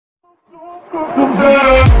Hello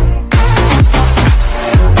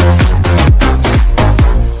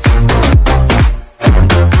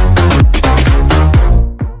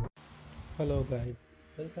guys,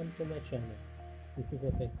 welcome to my channel. This is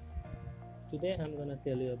Apex. Today I'm gonna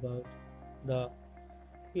tell you about the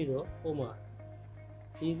hero ORMARR.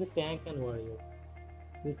 He is a tank and warrior.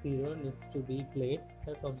 This hero needs to be played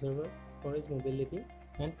as observer for his mobility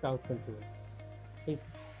and crowd control.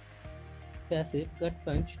 His passive Gut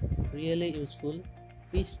Punch really useful.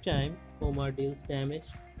 Each time ORMARR deals damage,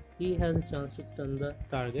 he has a chance to stun the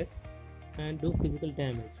target and do physical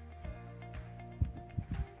damage.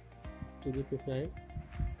 To be precise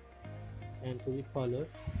and to be followed,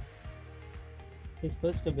 his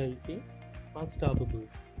first ability, Unstoppable.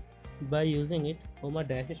 By using it, ORMARR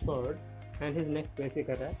dashes forward and his next basic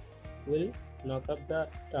attack will knock up the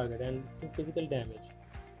target and do physical damage.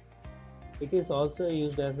 It is also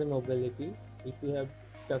used as a mobility if you have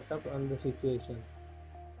stuck up on the situations.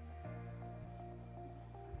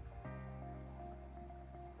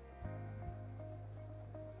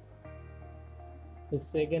 His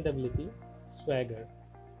second ability, Swagger,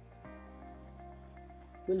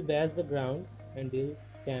 will bash the ground and deals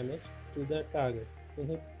damage to the targets in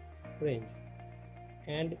its range,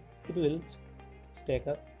 and it will stack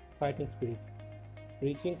up Fighting Spirit.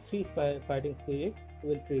 Reaching 3 Fighting Spirit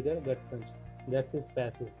will trigger Gut Punch. That's his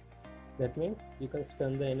passive. That means you can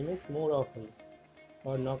stun the enemies more often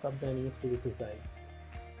or knock up the enemies, to be precise.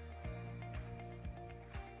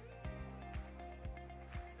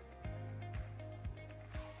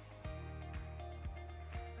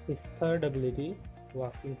 His third ability,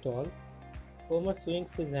 Walking Tall. ORMARR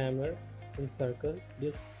swings his hammer in circle,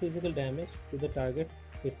 deals physical damage to the targets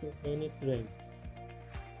in its range.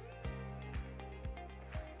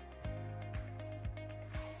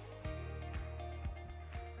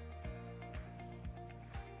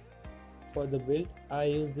 For the build, I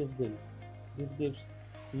use this build. This gives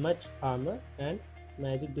much armor and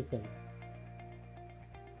magic defense.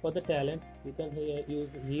 For the talents, you can use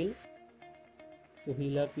Heal to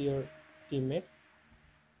heal up your teammates,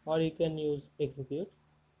 or you can use Execute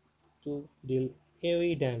to deal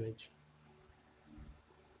AoE damage.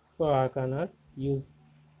 For Arcanas, use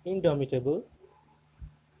Indomitable,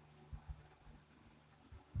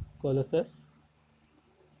 Colossus,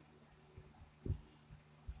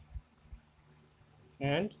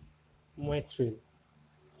 and Mithril.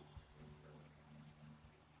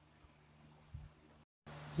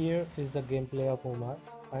 Here is the gameplay of ORMARR.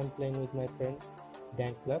 I am playing with my friend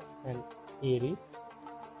Danklux and Ares.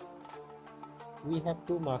 We have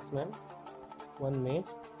 2 marksmen, 1 mage,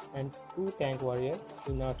 and 2 tank warrior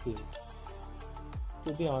in our team.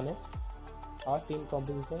 To be honest, our team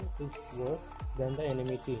composition is worse than the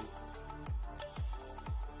enemy team.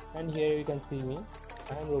 And here you can see me.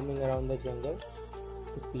 I am roaming around the jungle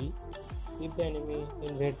to see if the enemy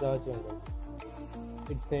invades our jungle.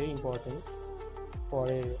 It's very important for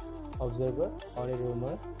an observer or a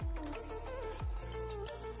roamer.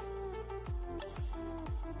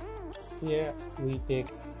 Here we take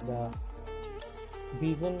the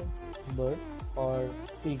Vision bird or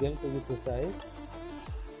seagull, to be precise,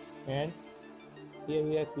 and here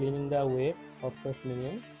we are cleaning the wave of first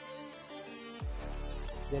minion.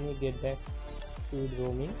 Then we get back to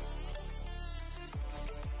roaming.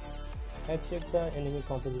 I've checked the enemy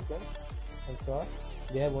composition and saw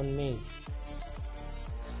they have 1 mage.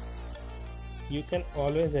 You can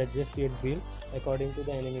always adjust your builds according to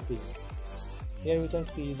the enemy team. Here we can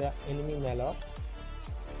see the enemy Valor.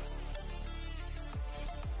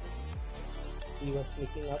 He was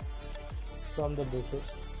sneaking up from the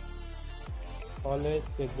bushes. Always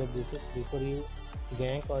check the bushes before you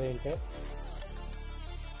gank or enter.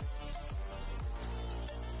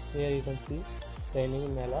 Here you can see the enemy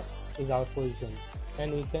Valor is out position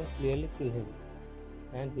and we can clearly kill him,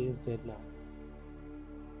 and he is dead now.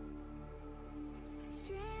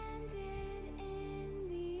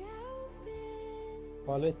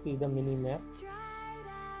 Always see the mini map.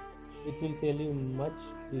 It will tell you much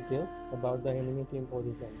details about the enemy team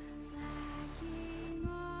position.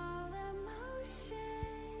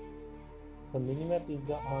 The mini map is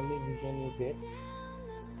the only vision you get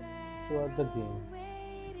throughout the game.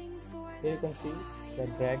 Here you can see the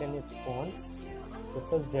dragon is spawned, the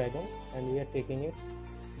first dragon, and we are taking it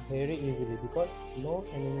very easily because no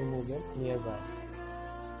enemy movement nearby.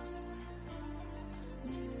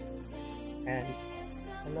 And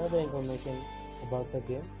another information about the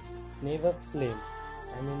game, never flame,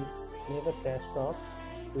 never trash talk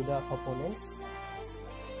to the opponent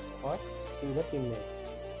or to the teammates.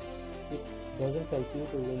 It doesn't help you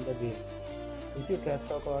to win the game. If you trash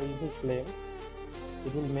talk or if you flame,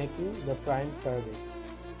 it will make you the prime target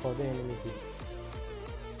for the enemy team.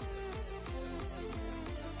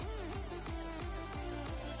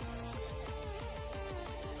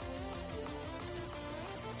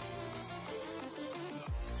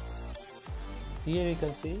 Here you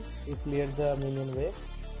can see we cleared the minion wave,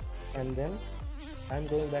 and then I am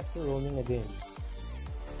going back to roaming again.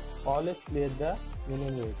 Always clear the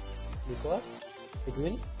minion wave because it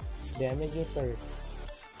will damage your turret.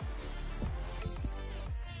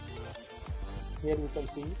 Here you can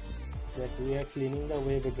see that we are cleaning the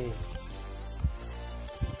wave again.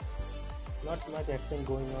 Not much action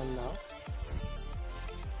going on now.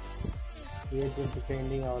 We are just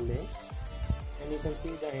defending our lane, and you can see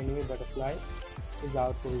the enemy butterfly is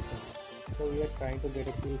out position. So we are trying to get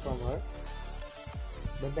a kill from her,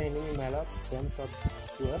 but the enemy Malok jumps up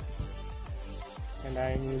to us, and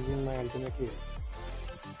I am using my ultimate here.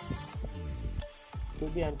 To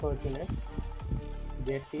be unfortunate,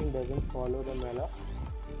 their team doesn't follow the Malok,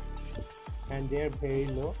 and they are very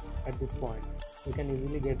low at this point. We can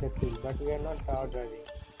easily get the kill, but we are not tower driving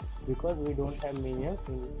because we don't have minions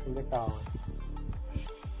in the tower.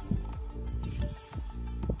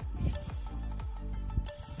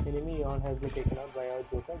 Enemy Yon has been taken out by our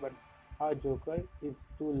Joker, but our Joker is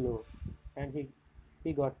too low and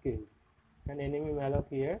he got killed. And enemy Malok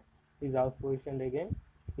here is out positioned again.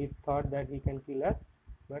 He thought that he can kill us,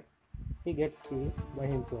 but he gets killed by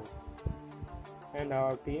himself. And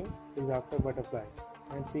our team is after Butterfly,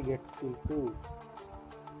 and she gets killed too.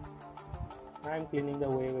 I am cleaning the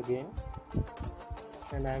wave again,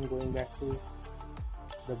 and I am going back to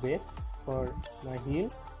the base for my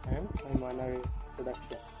heal and my mana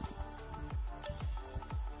production.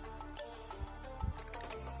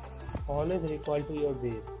 Always recall to your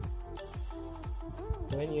base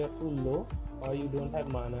when you are too low or you don't have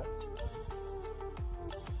mana.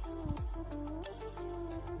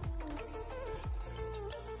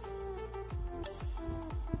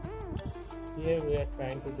 Here we are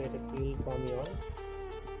trying to get a kill from Yon,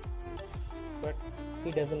 but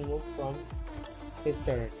he doesn't move from his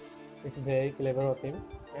turret. It's very clever of him,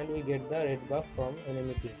 and we get the red buff from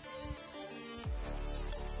enemy team.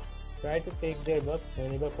 Try to take their buff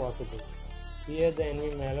whenever possible. Here the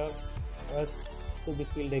enemy Malok was to be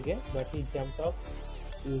killed again, but he jumped off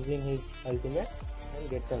using his ultimate and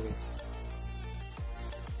gets away.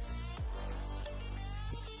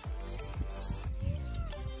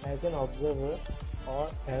 As an observer or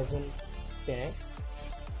as a tank,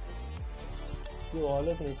 you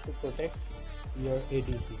always need to protect your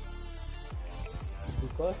ADC,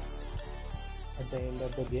 because at the end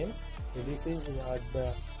of the game, ADCs are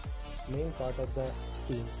the main part of the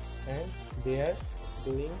team, and they are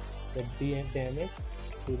doing the damage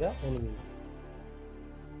to the enemy.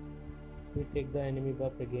 We take the enemy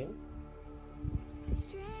buff again,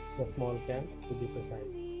 the small camp to be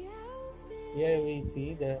precise. Here we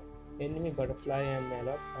see the enemy Butterfly and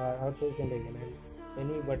Malok are out positioned again, and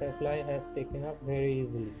enemy Butterfly has taken up very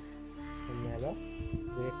easily, and Malok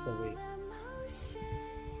gets away.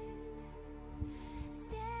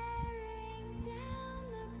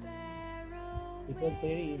 It was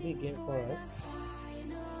very easy game for us,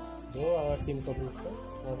 though our team composition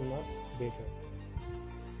was not better.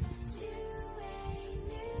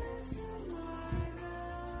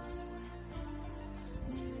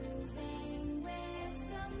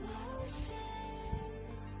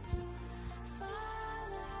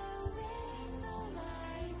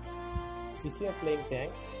 If you are playing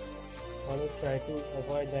tank, always try to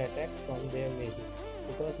avoid the attack from their mages,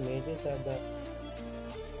 because mages are the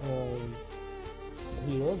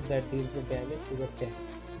heroes that deal the damage to the tank.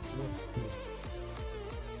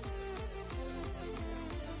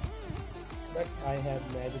 But I have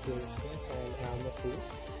magic resistance and armor too.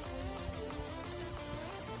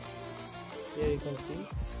 Here you can see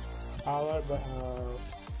our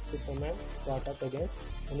Superman got up against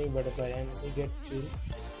enemy Butterfly and he gets killed.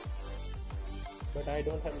 But I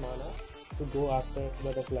don't have mana to go after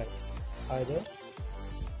Butterfly. Either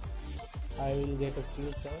I will get a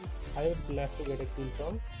kill from, I would love to get a kill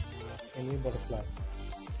from enemy Butterfly.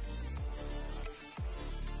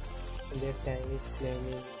 And their tank is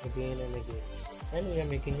flaming again and again, and we are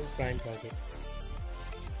making him prime target.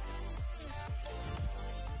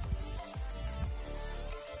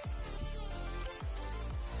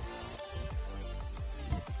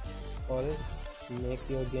 Always make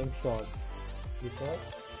your game short, because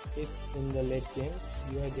if in the late game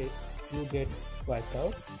you get wiped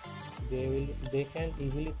out, they can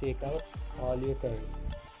easily take out all your turrets.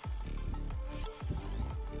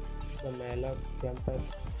 The Malok jumped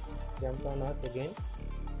on us again,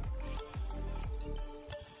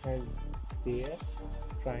 and there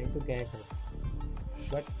trying to gank us,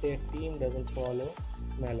 but their team doesn't follow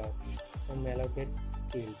Valor, and Valor gets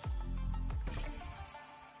killed.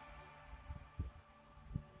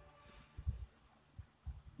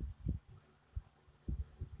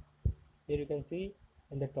 Here you can see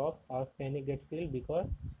in the top our Phoenix gets killed because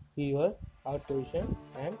he was out position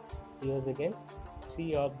and he was against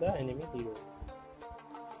 3 of the enemy heroes.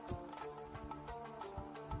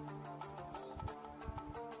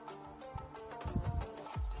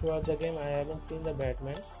 Throughout the game I haven't seen the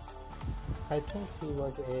Batman. I think he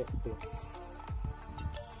was AFK.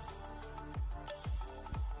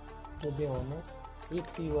 To be honest,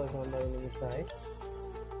 if he was on the enemy side,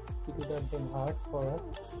 it would have been hard for us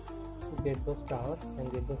to get those towers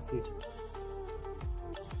and get those kills.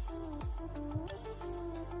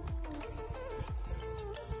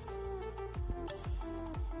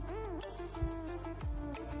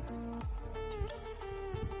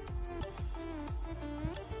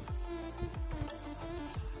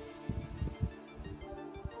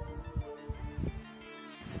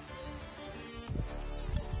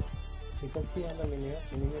 You can see on the menu,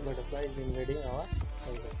 enemy butterfly is invading our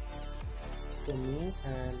server. So me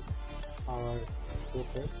and our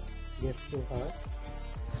Joker gets to her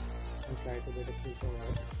and try to get a kill from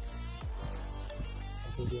her.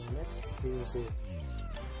 And to be honest, she is dead.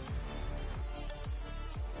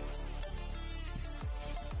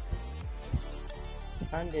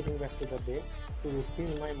 I'm getting back to the base to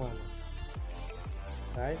refill my mana.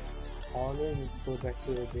 Guys, always go back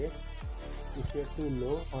to your base if you're too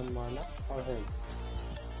low on mana or health.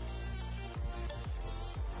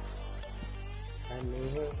 And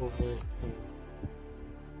never overextend.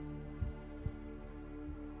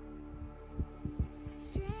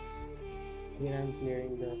 Here I'm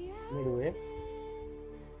clearing the midway.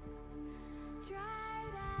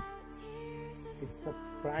 It's the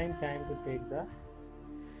prime time to take the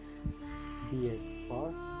DS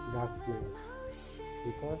or Dark Slayer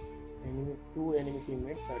because two enemy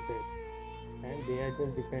teammates are dead and they are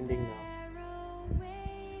just defending now.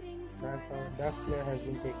 Dark Slayer has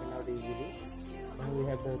been taken out easily. Now we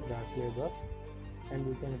have the Dark Slayer buff and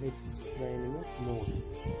we can hit the enemy more.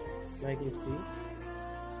 Like you see,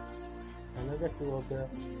 another 2 of the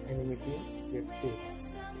enemy team get killed.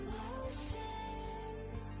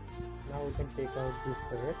 Now we can take out this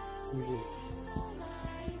turret easily.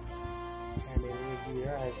 And enemy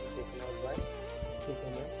Gira has been taken out by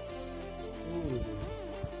Superman too easily.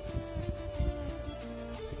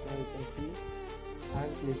 Now you can see I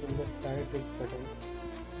am clicking the turret hit button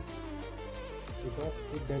because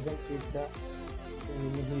it doesn't hit the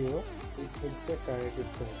enemy hero, it hits the turret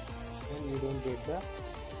itself and you don't get the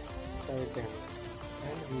turret damage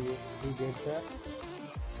and we get the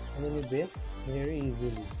enemy base very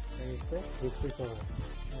easily and it's a victory for us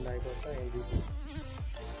and I got the MVP.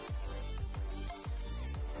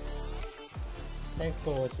 Thanks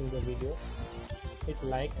for watching the video. Hit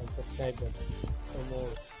like and subscribe button for more.